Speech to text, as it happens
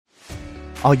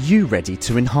Are you ready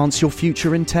to enhance your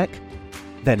future in tech?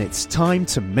 Then it's time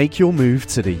to make your move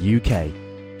to the UK,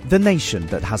 the nation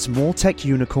that has more tech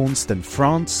unicorns than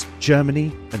France,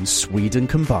 Germany and Sweden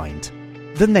combined.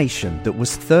 The nation that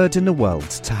was third in the world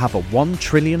to have a $1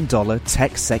 trillion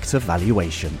tech sector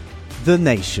valuation. The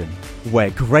nation where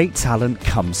great talent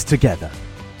comes together.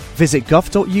 Visit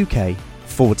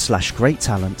gov.uk/great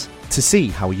talent to see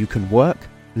how you can work,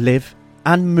 live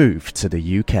and move to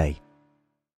the UK.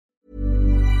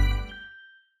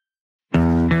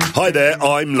 Hi there,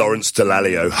 I'm Lawrence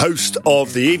Dallaglio, host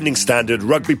of the Evening Standard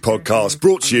Rugby podcast,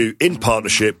 brought to you in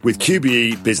partnership with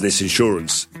QBE Business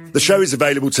Insurance. The show is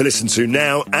available to listen to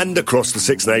now and across the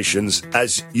Six Nations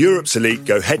as Europe's elite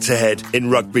go head-to-head in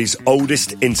rugby's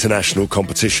oldest international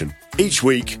competition. Each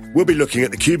week, we'll be looking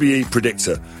at the QBE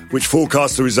Predictor, which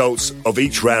forecasts the results of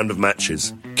each round of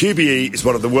matches. QBE is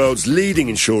one of the world's leading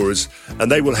insurers, and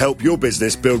they will help your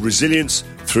business build resilience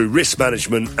through risk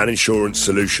management and insurance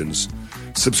solutions.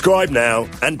 Subscribe now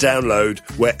and download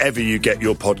wherever you get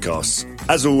your podcasts.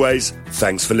 As always,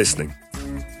 thanks for listening.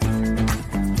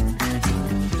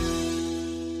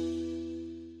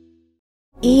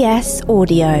 ES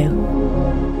Audio.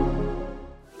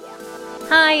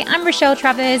 Hi, I'm Rochelle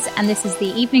Travers, and this is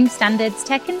the Evening Standard's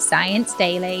Tech and Science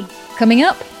Daily. Coming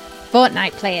up,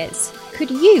 Fortnite players.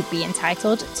 Could you be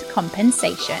entitled to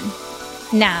compensation?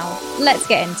 Now, let's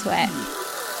get into it.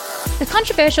 The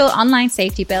controversial online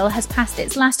safety bill has passed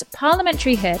its last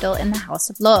parliamentary hurdle in the House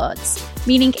of Lords,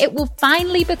 meaning it will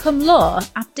finally become law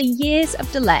after years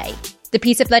of delay. The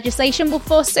piece of legislation will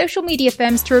force social media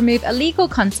firms to remove illegal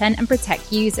content and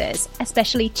protect users,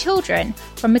 especially children,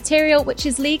 from material which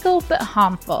is legal but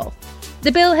harmful.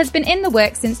 The bill has been in the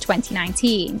works since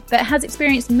 2019, but has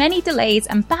experienced many delays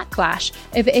and backlash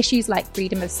over issues like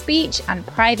freedom of speech and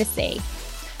privacy.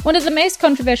 One of the most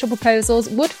controversial proposals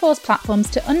would force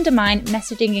platforms to undermine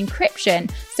messaging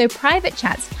encryption so private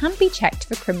chats can be checked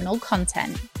for criminal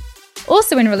content.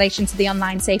 Also in relation to the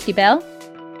online safety bill,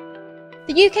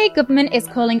 the UK government is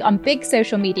calling on big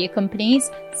social media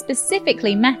companies,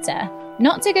 specifically Meta,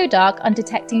 not to go dark on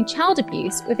detecting child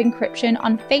abuse with encryption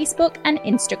on Facebook and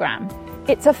Instagram.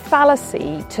 It's a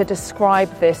fallacy to describe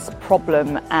this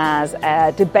problem as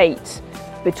a debate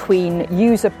between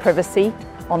user privacy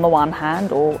on the one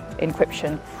hand, or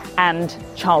encryption, and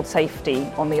child safety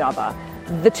on the other.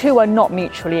 The two are not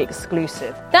mutually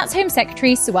exclusive. That's Home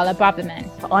Secretary Suella Braverman.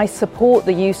 I support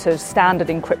the use of standard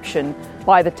encryption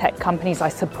by the tech companies. I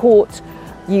support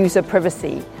user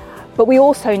privacy. But we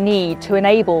also need to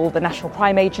enable the National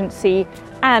Crime Agency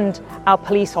and our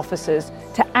police officers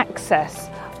to access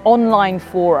online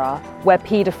fora where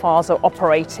paedophiles are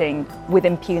operating with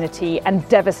impunity and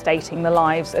devastating the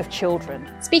lives of children.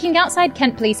 Speaking outside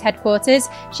Kent Police Headquarters,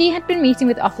 she had been meeting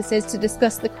with officers to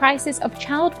discuss the crisis of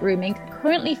child grooming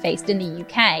currently faced in the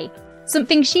UK,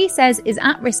 something she says is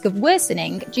at risk of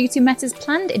worsening due to Meta's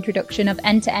planned introduction of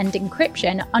end-to-end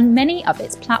encryption on many of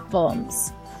its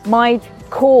platforms. My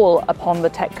call upon the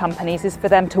tech companies is for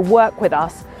them to work with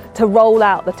us to roll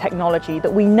out the technology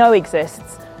that we know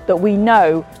exists, that we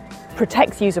know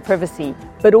protects user privacy,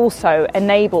 but also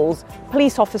enables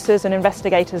police officers and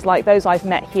investigators like those I've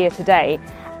met here today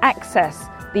access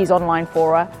these online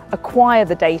fora, acquire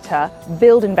the data,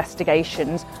 build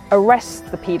investigations, arrest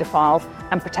the paedophiles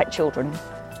and protect children.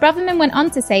 Braverman went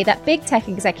on to say that big tech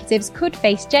executives could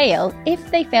face jail if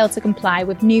they fail to comply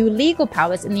with new legal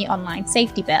powers in the online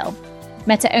safety bill.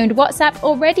 Meta-owned WhatsApp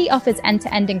already offers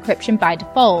end-to-end encryption by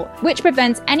default, which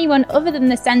prevents anyone other than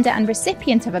the sender and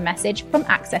recipient of a message from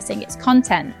accessing its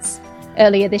contents.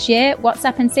 Earlier this year,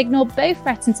 WhatsApp and Signal both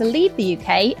threatened to leave the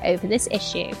UK over this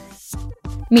issue.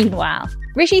 Meanwhile,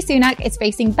 Rishi Sunak is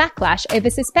facing backlash over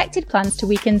suspected plans to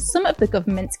weaken some of the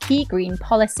government's key green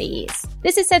policies.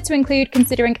 This is said to include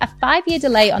considering a 5-year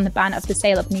delay on the ban of the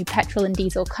sale of new petrol and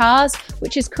diesel cars,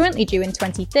 which is currently due in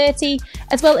 2030,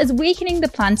 as well as weakening the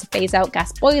plan to phase out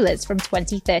gas boilers from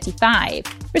 2035.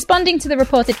 Responding to the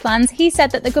reported plans, he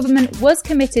said that the government was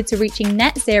committed to reaching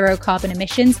net zero carbon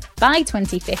emissions by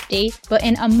 2050, but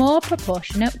in a more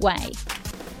proportionate way.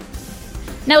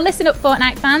 Now listen up,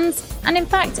 Fortnite fans, and in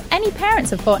fact any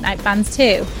parents of Fortnite fans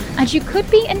too, as you could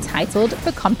be entitled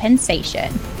for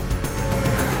compensation.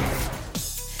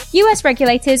 US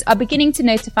regulators are beginning to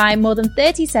notify more than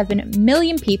 37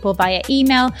 million people via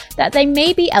email that they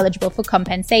may be eligible for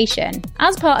compensation,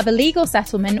 as part of a legal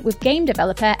settlement with game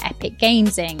developer Epic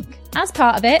Games Inc. As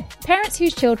part of it, parents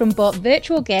whose children bought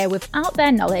virtual gear without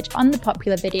their knowledge on the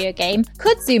popular video game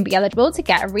could soon be eligible to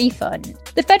get a refund.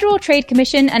 The Federal Trade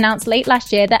Commission announced late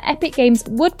last year that Epic Games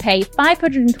would pay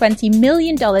 $520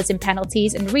 million in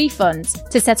penalties and refunds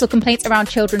to settle complaints around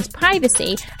children's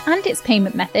privacy and its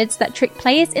payment methods that trick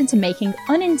players into making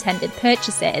unintended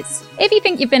purchases. If you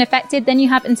think you've been affected, then you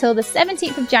have until the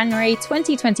 17th of January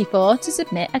 2024 to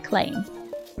submit a claim.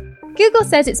 Google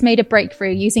says it's made a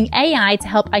breakthrough using AI to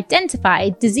help identify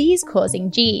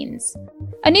disease-causing genes.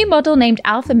 A new model named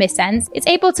Alpha Missense is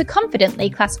able to confidently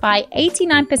classify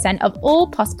 89% of all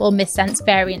possible missense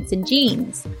variants in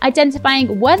genes,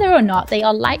 identifying whether or not they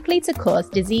are likely to cause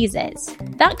diseases.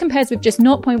 That compares with just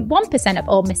 0.1% of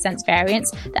all missense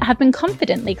variants that have been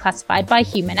confidently classified by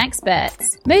human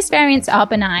experts. Most variants are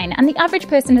benign, and the average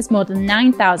person has more than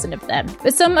 9,000 of them,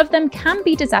 but some of them can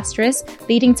be disastrous,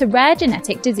 leading to rare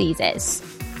genetic diseases.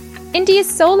 India's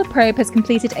solar probe has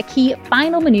completed a key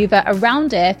final manoeuvre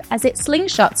around Earth as it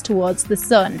slingshots towards the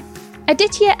sun.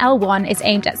 Aditya L1 is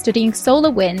aimed at studying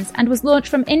solar winds and was launched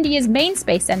from India's main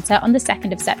space centre on the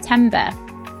 2nd of September.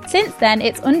 Since then,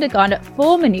 it's undergone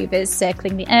 4 manoeuvres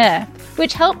circling the Earth,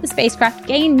 which help the spacecraft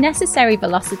gain necessary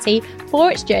velocity for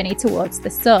its journey towards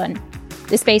the sun.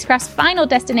 The spacecraft's final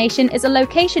destination is a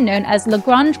location known as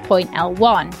Lagrange Point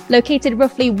L1, located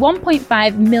roughly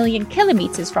 1.5 million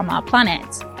kilometres from our planet,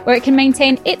 where it can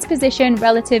maintain its position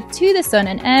relative to the Sun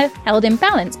and Earth, held in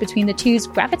balance between the two's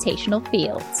gravitational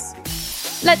fields.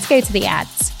 Let's go to the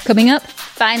ads. Coming up,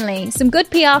 finally, some good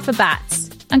PR for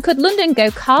bats. And could London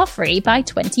go car-free by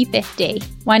 2050?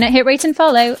 Why not hit rate and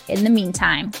follow in the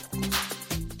meantime?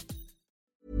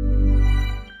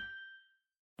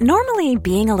 Normally,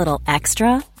 being a little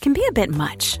extra can be a bit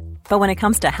much. But when it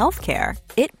comes to healthcare,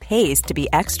 it pays to be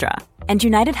extra. And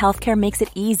United Healthcare makes it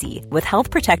easy with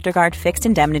Health Protector Guard fixed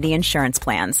indemnity insurance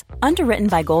plans. Underwritten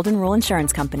by Golden Rule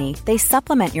Insurance Company, they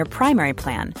supplement your primary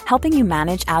plan, helping you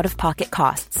manage out-of-pocket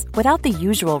costs without the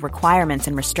usual requirements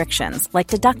and restrictions like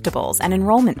deductibles and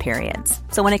enrollment periods.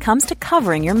 So when it comes to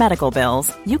covering your medical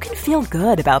bills, you can feel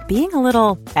good about being a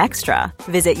little extra.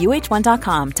 Visit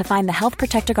uh1.com to find the Health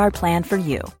Protector Guard plan for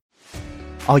you.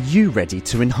 Are you ready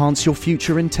to enhance your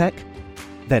future in tech?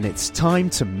 Then it's time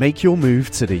to make your move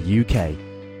to the UK,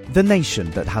 the nation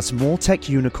that has more tech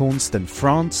unicorns than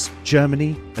France,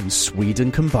 Germany, and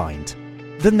Sweden combined.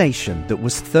 The nation that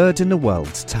was third in the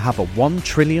world to have a $1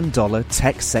 trillion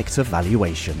tech sector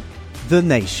valuation. The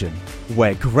nation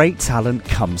where great talent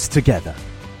comes together.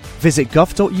 Visit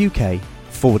gov.uk/great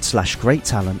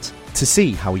talent to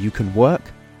see how you can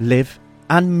work, live,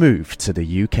 and move to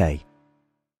the UK.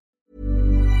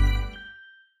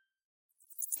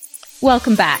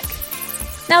 Welcome back.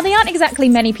 Now, they aren't exactly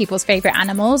many people's favourite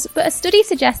animals, but a study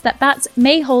suggests that bats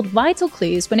may hold vital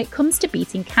clues when it comes to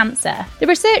beating cancer. The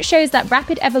research shows that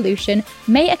rapid evolution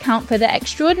may account for their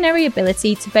extraordinary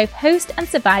ability to both host and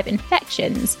survive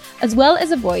infections, as well as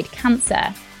avoid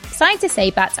cancer. Scientists say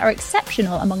bats are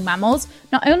exceptional among mammals,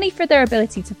 not only for their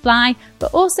ability to fly,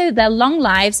 but also their long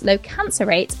lives, low cancer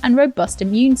rates, and robust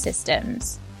immune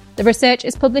systems. The research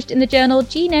is published in the journal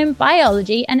Genome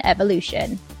Biology and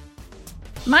Evolution.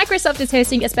 Microsoft is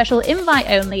hosting a special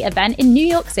invite-only event in New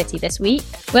York City this week,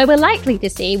 where we're likely to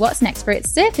see what's next for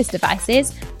its Surface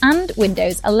devices and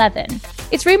Windows 11.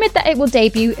 It's rumoured that it will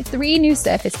debut 3 new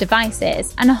Surface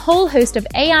devices and a whole host of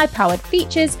AI-powered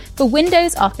features for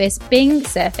Windows, Office, Bing,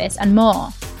 Surface, and more.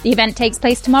 The event takes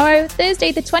place tomorrow,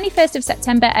 Thursday the 21st of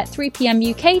September at 3 p.m.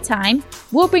 UK time.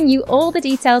 We'll bring you all the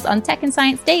details on Tech and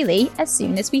Science Daily as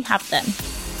soon as we have them.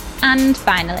 And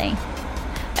finally,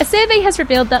 a survey has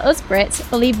revealed that us Brits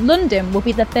believe London will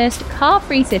be the first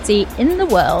car-free city in the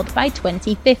world by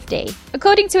 2050.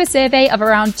 According to a survey of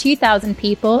around 2,000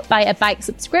 people by a bike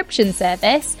subscription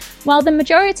service, while the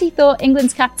majority thought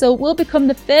England's capital will become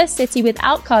the first city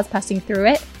without cars passing through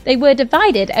it, they were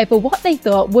divided over what they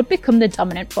thought would become the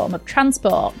dominant form of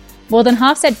transport. More than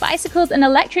half said bicycles and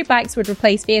electric bikes would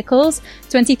replace vehicles,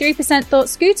 23% thought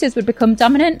scooters would become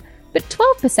dominant, but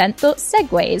 12% thought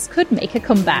Segways could make a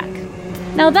comeback.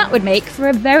 Now that would make for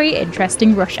a very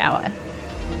interesting rush hour.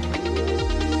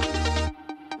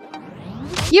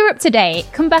 You're up to date.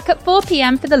 Come back at 4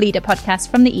 p.m. for the Leader podcast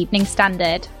from the Evening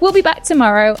Standard. We'll be back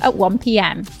tomorrow at 1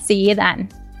 p.m. See you then.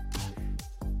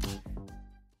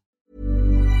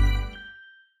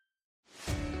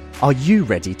 Are you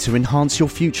ready to enhance your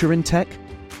future in tech?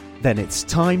 Then it's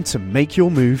time to make your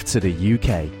move to the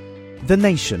UK, the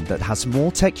nation that has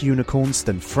more tech unicorns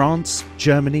than France,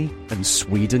 Germany, and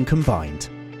Sweden combined.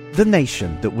 The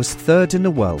nation that was third in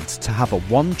the world to have a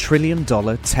 $1 trillion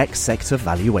tech sector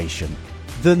valuation.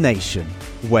 The nation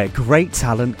where great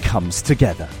talent comes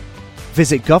together.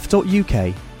 Visit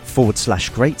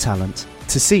gov.uk/great talent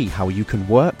to see how you can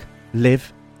work,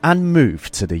 live and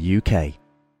move to the UK.